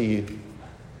Revelation to you.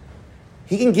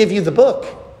 He can give you the book.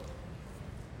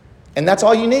 And that's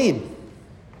all you need.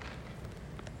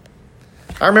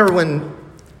 I remember when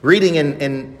reading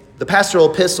in the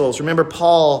pastoral epistles, remember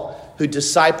Paul who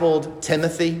discipled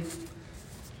Timothy?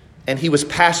 And he was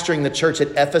pastoring the church at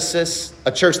Ephesus,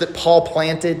 a church that Paul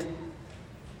planted.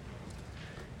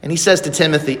 And he says to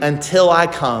Timothy, until I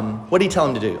come, what did he tell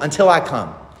him to do? Until I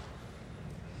come.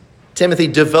 Timothy,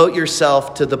 devote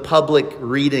yourself to the public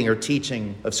reading or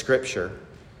teaching of Scripture,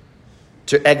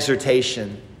 to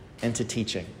exhortation and to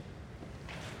teaching.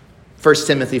 1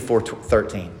 Timothy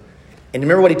 4:13. And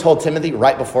remember what he told Timothy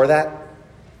right before that?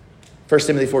 1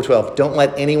 Timothy 4:12. Don't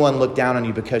let anyone look down on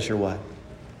you because you're what?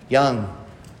 Young.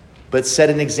 But set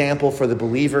an example for the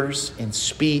believers in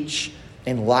speech,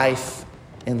 in life,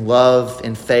 in love,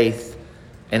 in faith,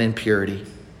 and in purity.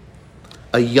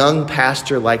 A young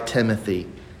pastor like Timothy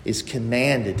is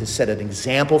commanded to set an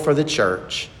example for the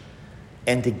church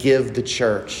and to give the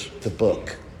church the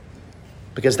book,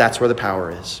 because that's where the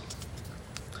power is.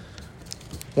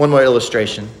 One more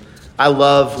illustration. I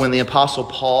love when the Apostle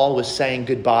Paul was saying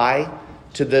goodbye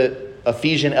to the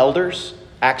Ephesian elders,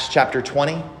 Acts chapter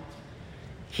 20.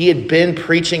 He had been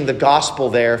preaching the gospel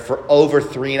there for over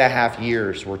 3.5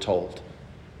 years, we're told.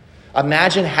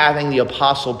 Imagine having the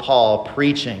Apostle Paul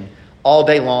preaching all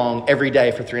day long, every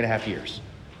day for 3.5 years.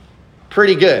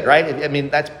 Pretty good, right? I mean,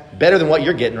 that's better than what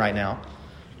you're getting right now.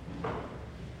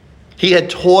 He had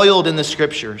toiled in the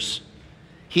Scriptures.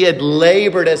 He had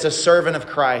labored as a servant of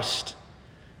Christ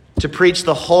to preach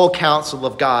the whole counsel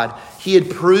of God. He had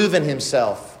proven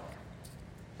himself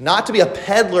not to be a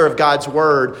peddler of God's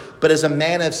word, but as a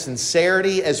man of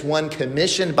sincerity, as one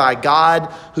commissioned by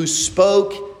God who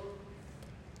spoke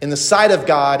in the sight of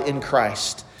God in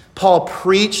Christ. Paul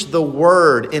preached the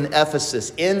word in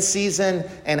Ephesus, in season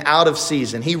and out of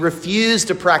season. He refused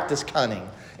to practice cunning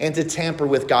and to tamper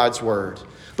with God's word.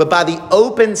 But by the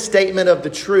open statement of the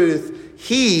truth,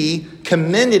 he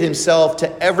commended himself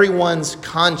to everyone's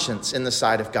conscience in the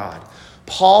sight of God.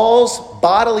 Paul's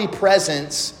bodily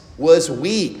presence was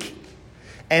weak,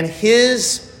 and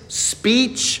his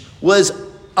speech was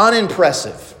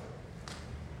unimpressive.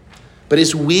 But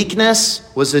his weakness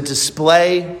was a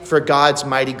display for God's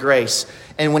mighty grace.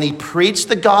 And when he preached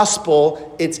the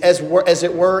gospel, it's as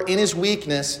it were in his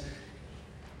weakness,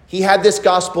 he had this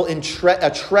gospel in a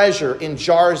treasure in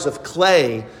jars of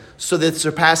clay, so that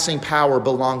surpassing power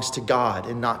belongs to God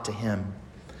and not to him.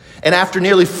 And after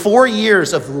nearly 4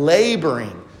 years of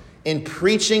laboring in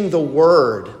preaching the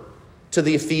word to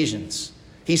the Ephesians,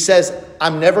 he says,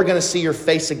 I'm never going to see your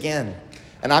face again.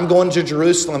 And I'm going to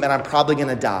Jerusalem and I'm probably going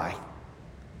to die.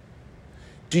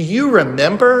 Do you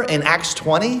remember in Acts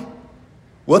 20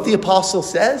 what the apostle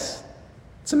says?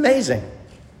 It's amazing.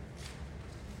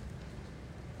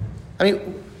 I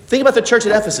mean, think about the church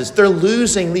at Ephesus. They're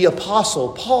losing the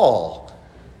apostle Paul.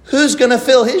 Who's going to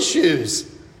fill his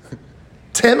shoes?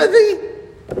 Timothy?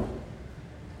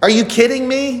 Are you kidding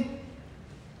me?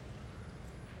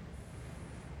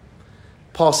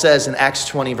 Paul says in Acts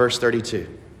 20, verse 32,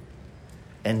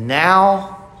 and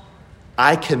now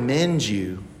I commend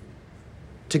you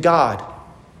to God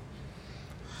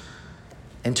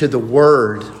and to the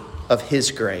word of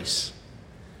his grace,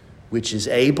 which is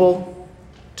able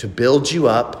to build you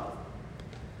up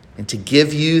and to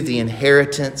give you the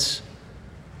inheritance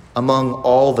among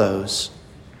all those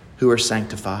who are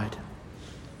sanctified.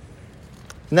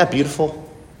 Isn't that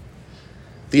beautiful?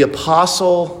 The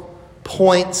apostle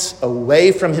points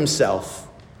away from himself,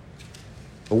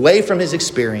 away from his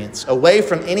experience, away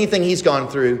from anything he's gone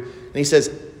through. And he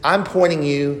says, I'm pointing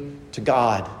you to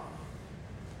God.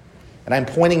 And I'm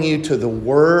pointing you to the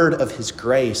word of his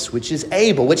grace, which is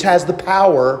able, which has the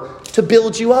power to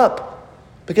build you up.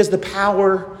 Because the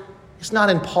power is not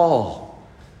in Paul.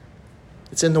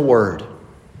 It's in the word.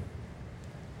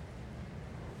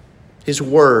 His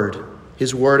word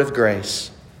of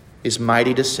grace is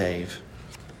mighty to save.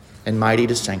 and mighty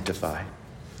to sanctify.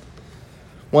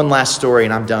 One last story,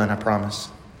 and I'm done, I promise.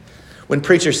 When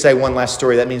preachers say one last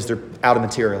story, that means they're out of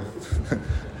material.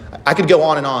 I could go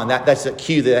on and on. That's a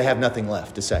cue that I have nothing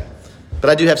left to say. But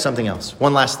I do have something else.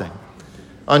 One last thing.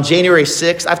 On January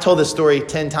 6th, I've told this story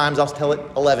 10 times. I'll tell it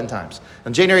 11 times.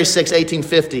 On January 6,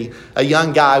 1850, a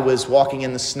young guy was walking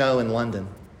in the snow in London.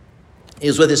 He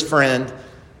was with his friend.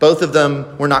 Both of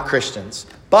them were not Christians.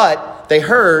 But they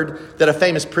heard that a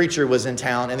famous preacher was in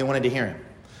town and they wanted to hear him.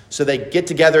 So they get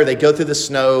together, they go through the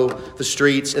snow, the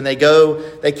streets, and they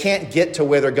can't get to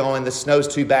where they're going. The snow's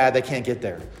too bad, they can't get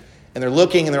there. And they're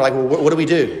looking and they're like, well, what do we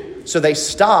do? So they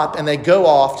stop and they go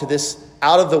off to this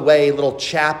out-of-the-way little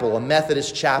chapel, a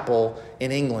Methodist chapel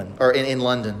in England, or in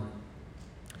London.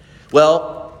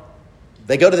 Well,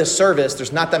 they go to this service,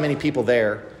 there's not that many people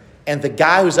there, and the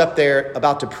guy who's up there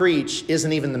about to preach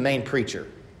isn't even the main preacher.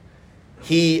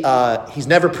 He's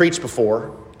never preached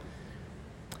before.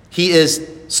 He is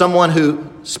someone who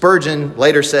Spurgeon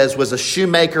later says was a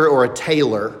shoemaker or a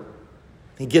tailor.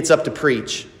 He gets up to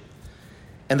preach.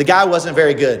 And the guy wasn't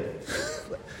very good.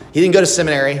 He didn't go to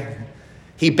seminary.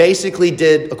 He basically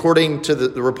did, according to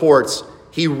the reports,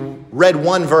 he read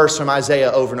one verse from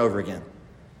Isaiah over and over again.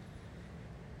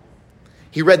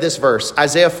 He read this verse,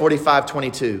 Isaiah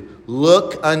 45:22.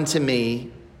 Look unto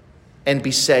me and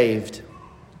be saved,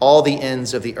 all the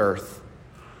ends of the earth.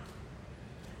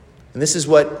 And this is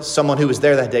what someone who was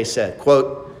there that day said.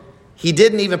 Quote, he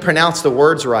didn't even pronounce the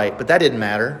words right, but that didn't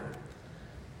matter.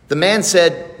 The man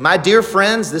said, my dear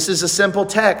friends, this is a simple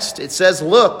text. It says,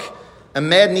 look. A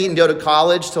man needn't go to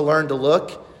college to learn to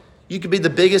look. You could be the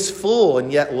biggest fool and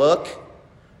yet look.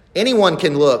 Anyone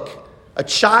can look. A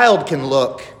child can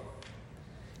look.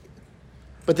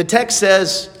 But the text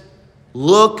says,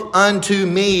 look unto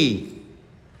me.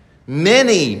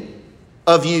 Many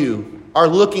of you are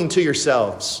looking to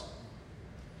yourselves.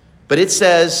 But it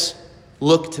says,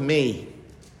 look to me.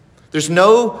 There's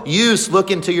no use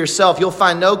looking to yourself. You'll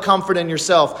find no comfort in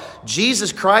yourself.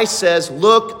 Jesus Christ says,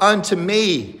 look unto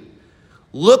me.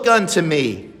 Look unto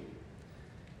me.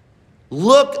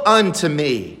 Look unto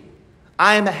me.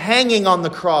 I am hanging on the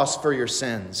cross for your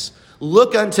sins.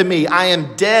 Look unto me. I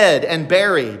am dead and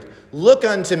buried. Look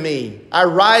unto me. I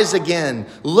rise again.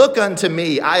 Look unto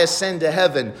me. I ascend to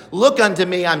heaven. Look unto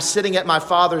me. I'm sitting at my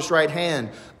Father's right hand.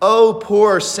 O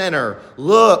poor sinner,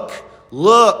 look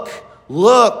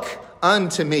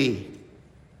unto me.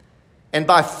 And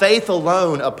by faith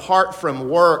alone, apart from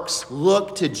works,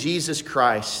 look to Jesus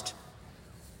Christ.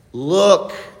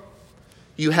 Look.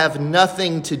 You have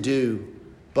nothing to do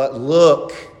but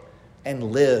look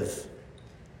and live.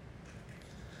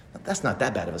 That's not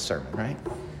that bad of a sermon, right?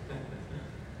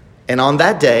 And on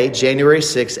that day, January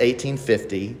 6,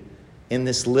 1850, in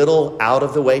this little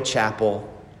out-of-the-way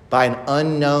chapel by an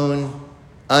unknown,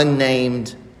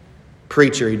 unnamed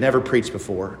preacher he'd never preached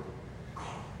before,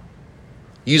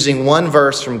 using one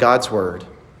verse from God's word,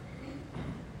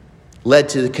 led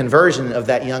to the conversion of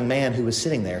that young man who was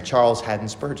sitting there, Charles Haddon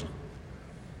Spurgeon.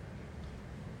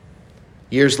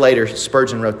 Years later,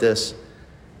 Spurgeon wrote this,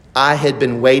 I had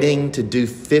been waiting to do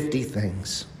 50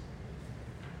 things.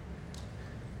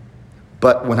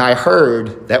 But when I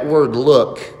heard that word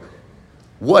look,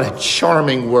 what a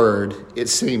charming word it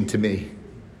seemed to me.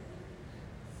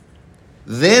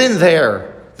 Then and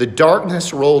there, the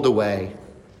darkness rolled away,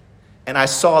 and I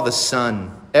saw the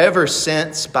sun. Ever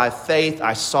since, by faith,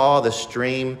 I saw the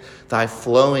stream, thy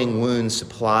flowing wounds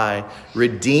supply.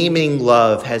 Redeeming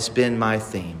love has been my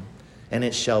theme, and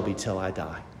it shall be till I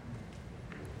die.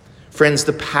 Friends,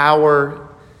 the power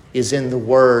is in the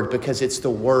Word, because it's the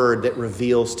Word that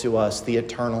reveals to us the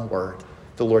eternal Word,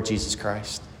 the Lord Jesus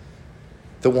Christ.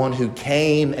 The one who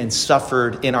came and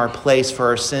suffered in our place for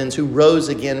our sins, who rose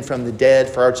again from the dead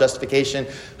for our justification,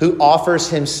 who offers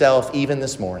himself even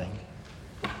this morning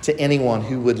to anyone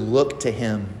who would look to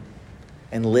him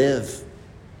and live.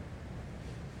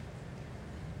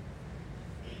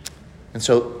 And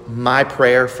so my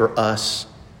prayer for us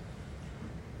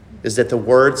is that the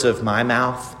words of my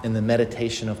mouth and the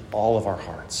meditation of all of our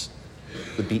hearts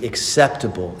would be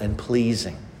acceptable and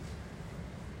pleasing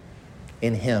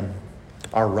in him,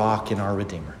 our rock and our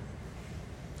Redeemer.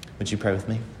 Would you pray with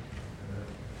me?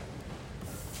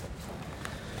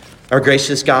 Our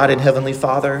gracious God and Heavenly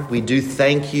Father, we do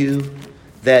thank you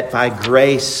that by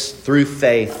grace, through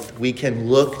faith, we can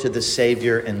look to the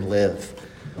Savior and live.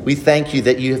 We thank you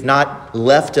that you have not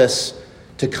left us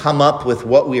to come up with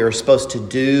what we are supposed to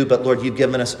do, but Lord, you've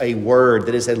given us a word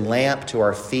that is a lamp to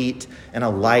our feet and a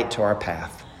light to our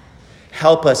path.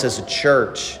 Help us as a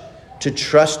church to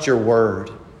trust your word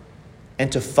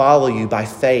and to follow you by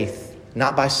faith,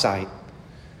 not by sight.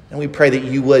 And we pray that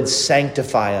you would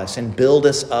sanctify us and build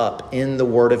us up in the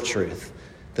word of truth,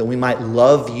 that we might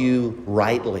love you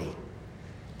rightly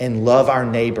and love our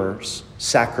neighbors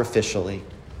sacrificially,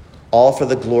 all for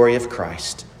the glory of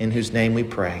Christ, in whose name we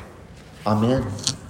pray. Amen.